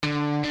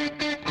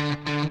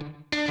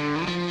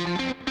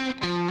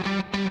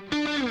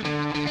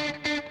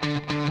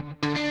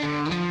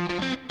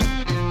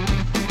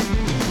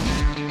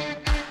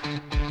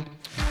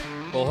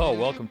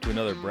welcome to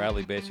another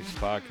Bradley Basics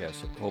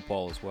podcast. Hope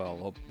all is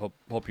well.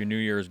 Hope your new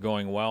year is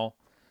going well.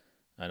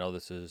 I know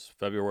this is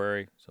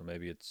February, so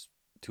maybe it's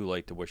too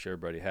late to wish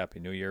everybody Happy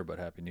New Year, but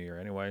Happy New Year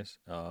anyways.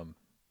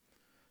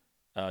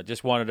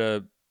 Just wanted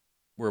to.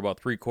 We're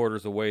about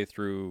 3/4 away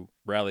through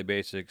Bradley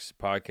Basics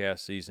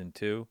podcast season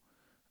 2.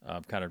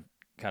 I've kind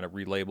of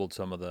relabeled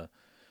some of the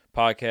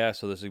podcasts,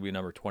 so this will be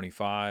number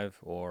 25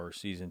 or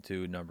season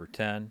 2 number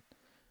 10.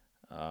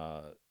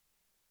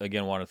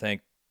 Again, want to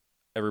thank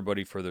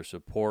everybody for their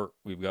support.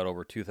 We've got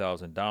over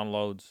 2,000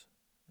 downloads,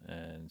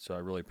 and so I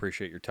really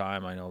appreciate your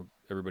time. I know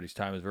everybody's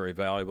time is very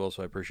valuable,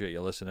 so I appreciate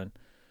you listening.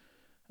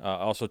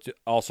 Also,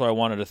 I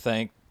wanted to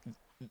thank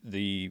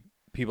the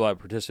people that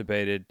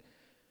participated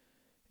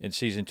in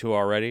season 2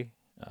 already: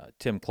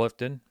 Tim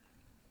Clifton,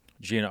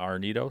 Gina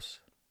Arnidos,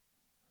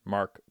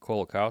 Mark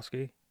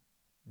Kolakowski,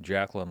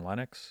 Jacqueline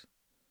Lennox,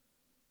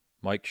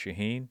 Mike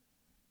Shaheen,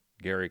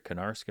 Gary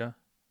Konarska,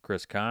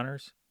 Chris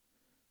Connors,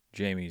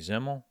 Jamie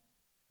Zimmel,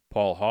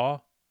 Paul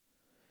Haw.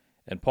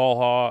 And Paul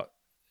Haw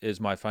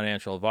is my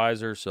financial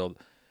advisor, so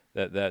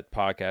that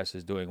podcast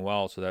is doing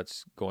well. So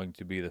that's going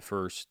to be the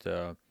first.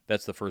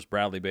 That's the first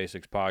Bradley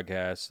Basics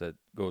podcast that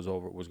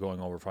was going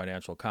over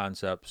financial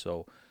concepts.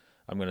 So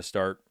I'm going to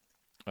start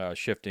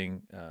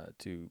shifting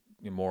to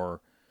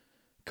more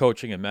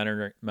coaching and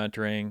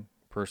mentoring,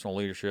 personal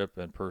leadership,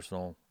 and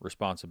personal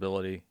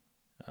responsibility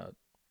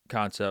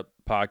concept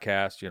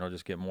podcast.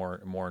 Just get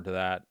more into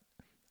that.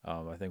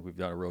 I think we've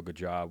done a real good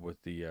job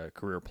with the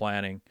career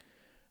planning.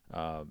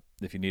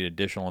 If you need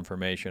additional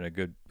information,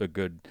 a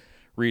good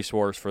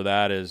resource for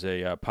that is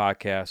a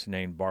podcast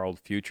named Borrowed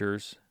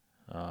Futures.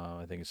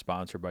 I think it's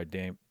sponsored by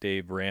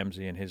Dave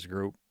Ramsey and his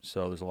group.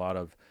 So there's a lot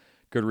of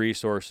good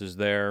resources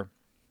there.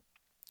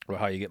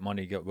 How you get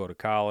money to go to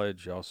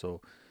college.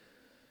 Also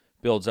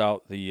builds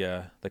out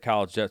the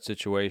college debt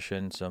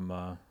situation.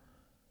 Some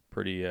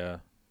pretty, in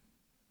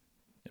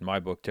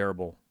my book,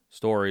 terrible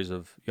stories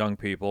of young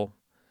people.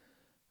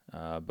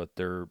 But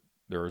there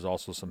is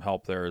also some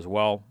help there as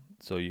well.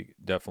 So you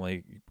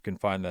definitely can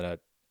find that at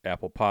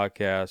Apple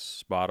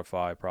Podcasts,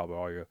 Spotify, probably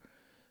all your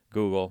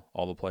Google,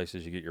 all the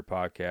places you get your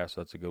podcasts.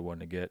 So that's a good one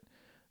to get.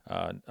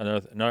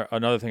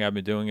 Another thing I've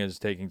been doing is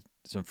taking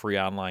some free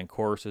online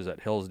courses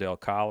at Hillsdale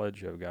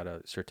College. I've got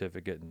a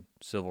certificate in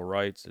civil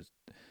rights. It's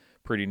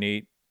pretty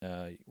neat.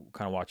 You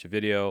kind of watch a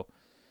video,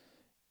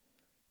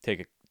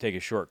 take a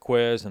short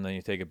quiz, and then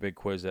you take a big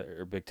quiz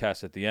or big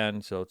test at the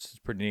end. So it's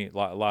pretty neat.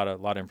 A lot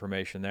of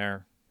information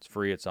there. It's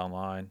free. It's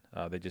online.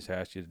 They just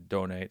ask you to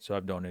donate. So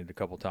I've donated a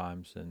couple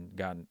times and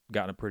gotten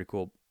a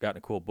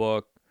cool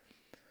book.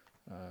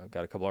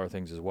 Got a couple other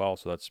things as well.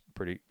 So that's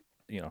pretty.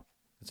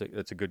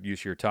 That's a good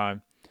use of your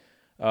time.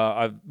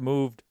 I've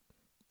moved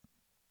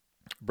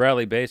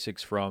Bradley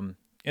Basics from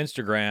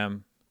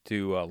Instagram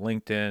to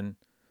LinkedIn.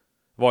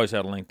 I've always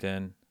had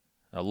LinkedIn,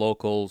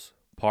 Locals,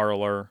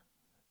 Parler,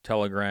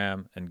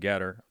 Telegram, and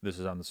Getter. This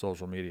is on the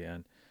social media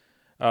end.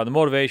 The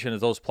motivation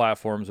is those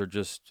platforms are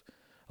just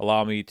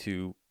allow me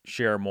to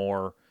share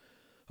more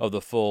of the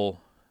full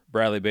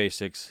Bradley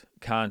Basics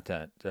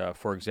content.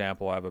 For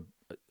example,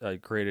 I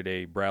created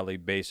a Bradley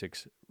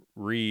Basics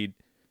read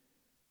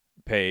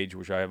page,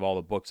 which I have all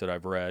the books that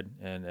I've read,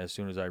 and as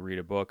soon as I read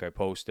a book, I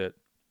post it.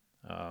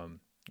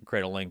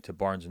 Create a link to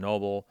Barnes &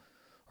 Noble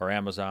or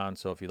Amazon,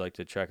 so if you'd like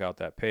to check out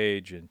that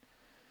page and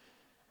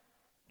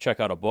check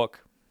out a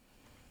book,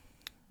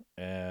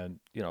 and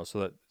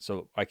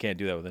so I can't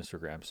do that with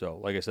Instagram. So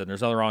like I said,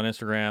 there's nothing wrong on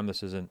Instagram.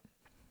 This isn't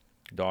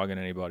dogging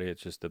anybody.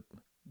 It's just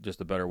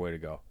a better way to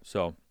go.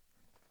 So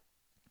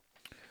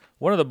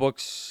one of the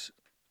books,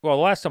 well,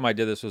 the last time I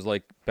did this was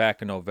like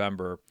back in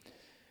November,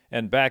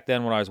 and back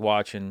then when I was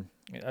watching,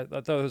 I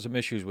thought there was some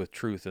issues with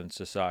truth in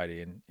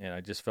society, and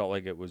I just felt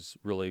like it was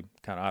really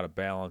kind of out of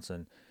balance.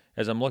 And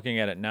as I'm looking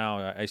at it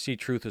now, I see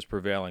truth is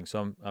prevailing,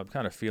 so I'm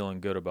kind of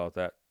feeling good about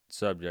that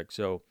subject.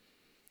 So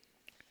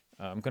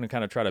I'm going to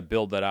kind of try to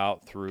build that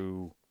out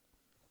through,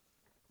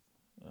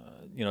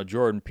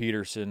 Jordan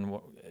Peterson,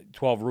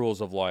 12 Rules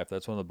of Life.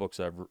 That's one of the books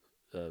I've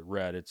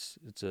read. It's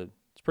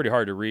pretty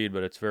hard to read,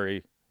 but it's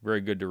very,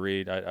 very good to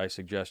read. I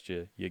suggest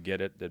you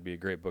get it. That'd be a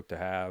great book to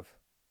have.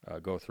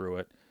 Go through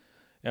it.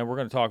 And we're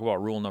going to talk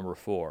about rule number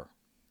 4.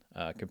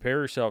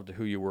 Compare yourself to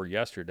who you were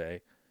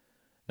yesterday,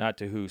 not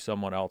to who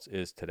someone else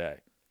is today.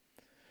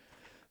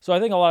 So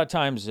I think a lot of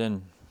times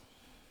in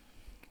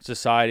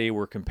society,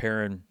 we're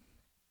comparing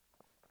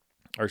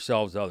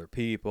ourselves to other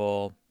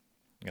people.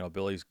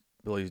 Billy's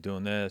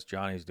doing this,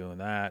 Johnny's doing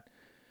that.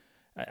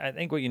 I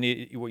think what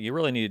you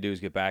really need to do is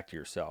get back to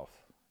yourself.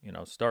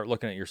 Start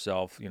looking at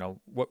yourself.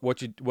 What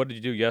did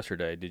you do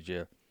yesterday? Did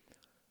you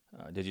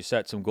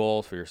set some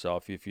goals for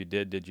yourself? If you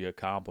did you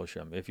accomplish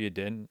them? If you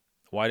didn't,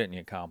 why didn't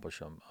you accomplish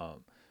them?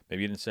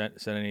 Maybe you didn't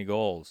set any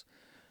goals.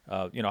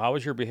 How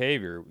was your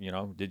behavior?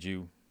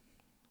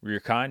 Were you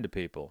kind to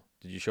people?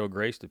 Did you show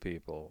grace to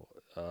people?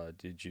 Were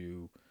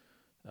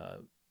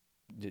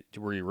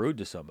you rude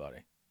to somebody?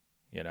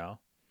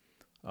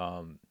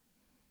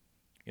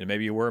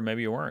 Maybe you were,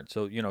 maybe you weren't.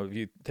 So, if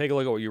you take a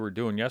look at what you were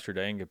doing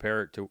yesterday and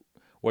compare it to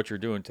what you're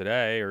doing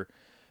today, or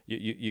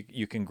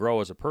you can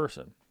grow as a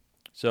person.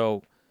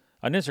 So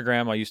on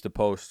Instagram, I used to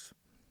post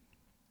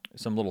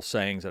some little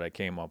sayings that I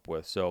came up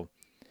with. So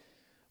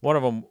one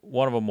of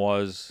them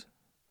was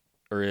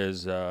or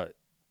is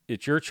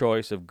it's your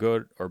choice if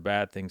good or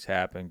bad things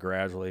happen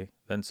gradually,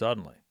 then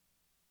suddenly.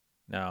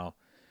 Now,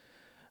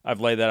 I've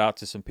laid that out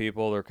to some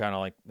people. They're kind of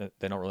like,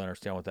 they don't really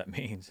understand what that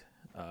means.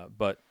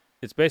 But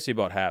it's basically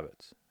about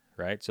habits,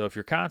 right? So if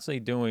you're constantly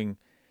doing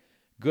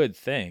good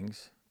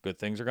things are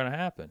going to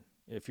happen.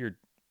 If you're,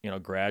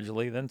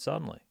 gradually, then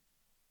suddenly,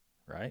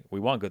 right? We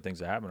want good things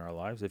to happen in our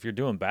lives. If you're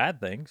doing bad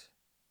things,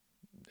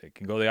 it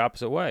can go the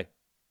opposite way.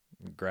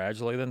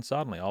 Gradually, then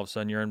suddenly. All of a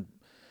sudden, you're in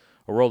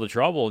a world of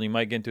trouble, and you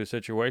might get into a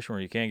situation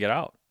where you can't get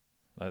out.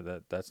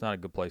 That's not a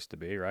good place to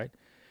be, right?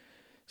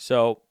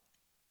 So,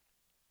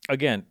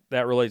 again,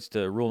 that relates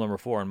to rule number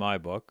 4 in my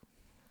book.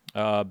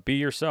 Be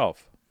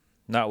yourself,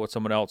 not what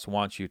someone else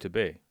wants you to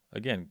be.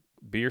 Again,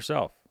 be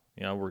yourself.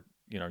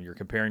 You're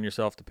comparing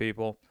yourself to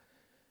people.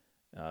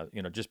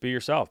 Just be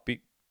yourself.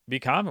 Be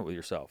confident with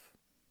yourself.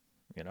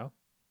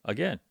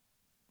 Again,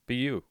 be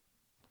you.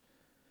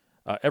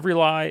 Every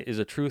lie is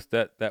a truth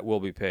that will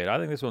be paid. I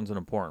think this one's an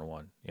important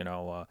one.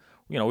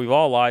 We've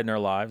all lied in our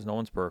lives. No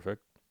one's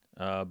perfect.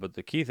 But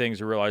the key thing is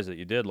to realize that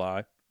you did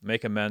lie,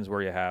 make amends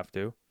where you have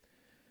to,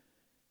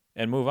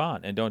 and move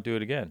on and don't do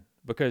it again,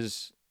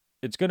 because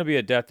it's going to be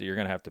a debt that you're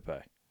going to have to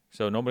pay.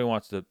 So nobody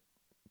wants to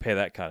pay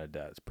that kind of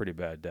debt. It's pretty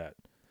bad debt.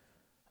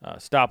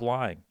 Stop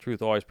lying.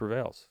 Truth always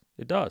prevails.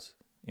 It does.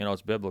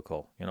 It's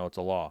biblical. It's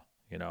a law.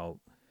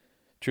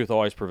 Truth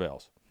always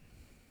prevails.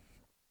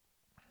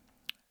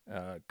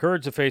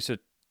 Courage to face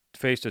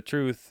the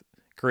truth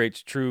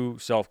creates true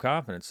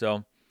self-confidence.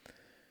 So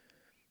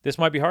this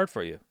might be hard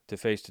for you to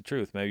face the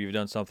truth. Maybe you've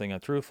done something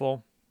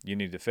untruthful. You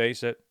need to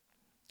face it.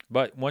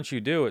 But once you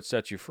do, it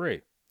sets you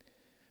free.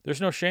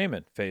 There's no shame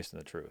in facing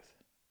the truth.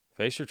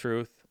 Face your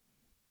truth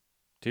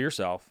to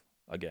yourself.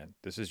 Again,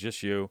 this is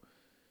just you.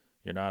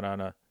 You're not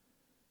on a,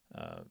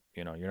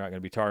 you're not going to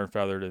be tar and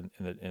feathered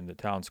in the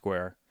town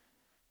square.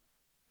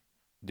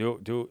 Do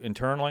it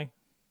internally.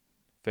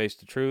 Face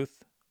the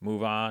truth.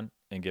 Move on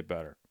and get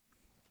better.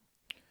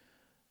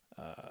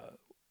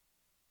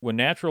 When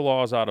natural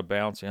law is out of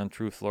balance, the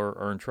untruthful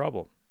are in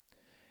trouble.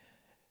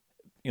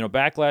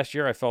 Back last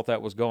year, I felt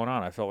that was going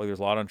on. I felt like there's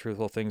a lot of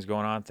untruthful things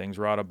going on. Things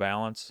were out of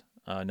balance.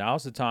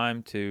 Now's the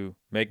time to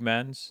make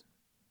amends,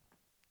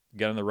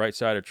 get on the right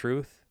side of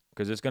truth,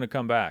 because it's going to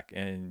come back,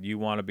 and you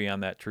want to be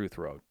on that truth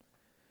road.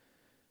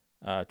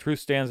 Truth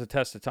stands the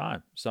test of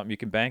time. Something you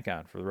can bank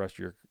on for the rest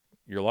of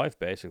your life,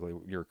 basically.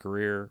 Your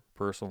career,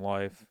 personal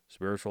life,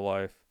 spiritual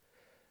life.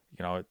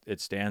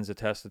 It stands the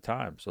test of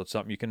time. So it's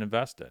something you can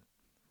invest in,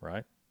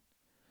 right?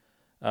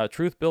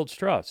 Truth builds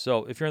trust.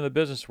 So if you're in the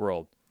business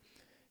world,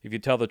 if you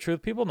tell the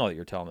truth, people know that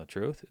you're telling the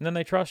truth, and then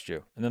they trust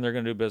you, and then they're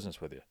going to do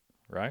business with you,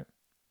 right?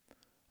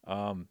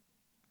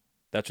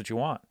 That's what you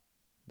want.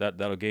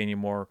 That'll gain you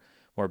more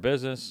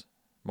business,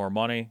 more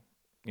money,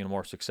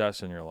 more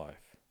success in your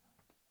life.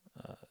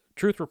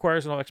 Truth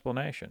requires no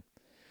explanation.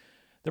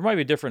 There might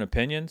be different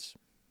opinions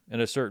in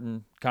a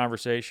certain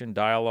conversation,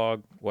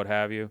 dialogue, what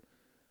have you,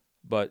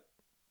 but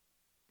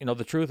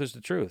the truth is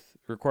the truth.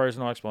 It requires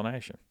no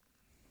explanation.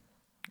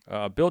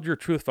 Build your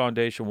truth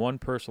foundation one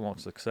personal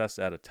success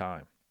at a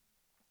time.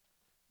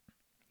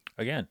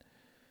 Again,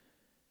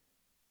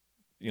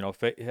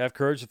 have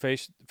courage to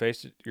face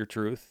your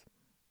truth.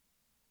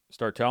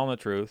 Start telling the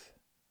truth.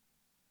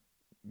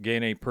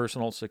 Gain a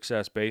personal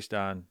success based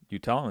on you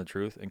telling the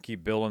truth, and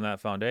keep building that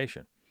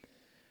foundation.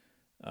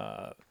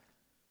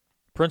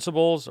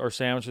 Principles are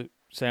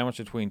sandwiched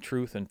between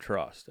truth and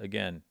trust.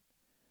 Again,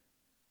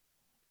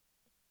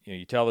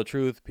 you tell the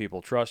truth,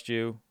 people trust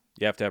you.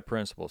 You have to have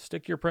principles.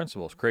 Stick to your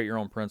principles. Create your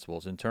own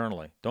principles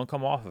internally. Don't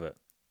come off of it.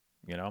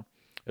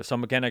 If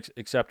someone can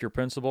accept your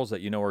principles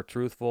that are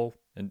truthful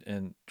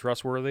and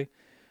trustworthy,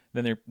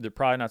 then they're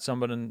probably not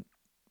someone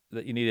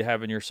that you need to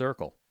have in your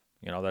circle.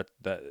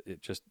 That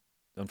it just,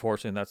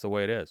 unfortunately, that's the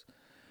way it is.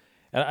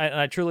 And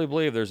I truly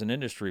believe there's an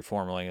industry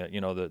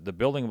formulating that. The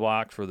building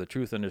blocks for the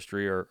truth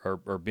industry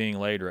are being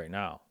laid right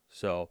now.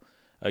 So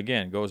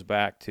again, it goes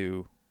back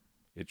to,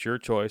 it's your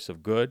choice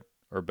of good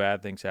or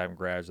bad things happen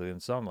gradually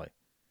and suddenly.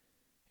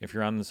 If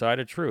you're on the side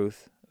of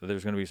truth,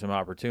 there's going to be some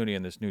opportunity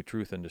in this new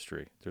truth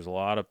industry. There's a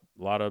lot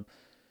of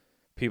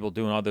people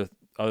doing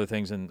other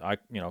things in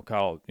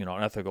call it,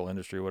 an ethical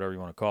industry, whatever you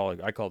want to call it.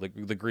 I call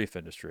it the grief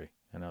industry.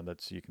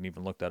 You can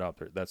even look that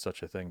up. That's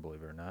such a thing,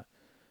 believe it or not.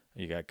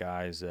 You got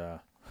guys,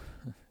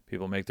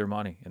 people make their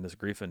money in this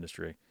grief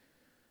industry,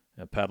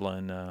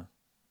 peddling,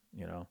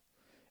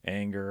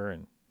 anger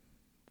and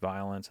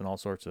violence and all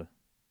sorts of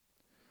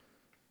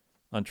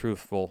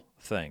untruthful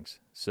things.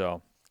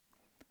 So,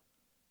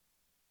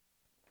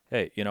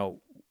 hey,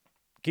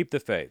 keep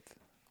the faith.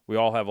 We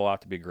all have a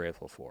lot to be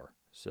grateful for.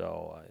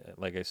 So,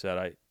 like I said,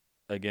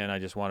 I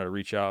just wanted to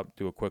reach out,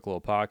 do a quick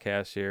little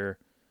podcast here.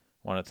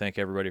 I want to thank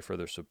everybody for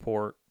their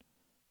support.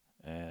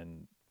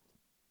 And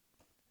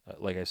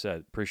like I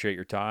said, appreciate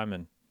your time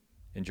and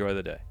enjoy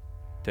the day.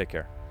 Take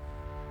care.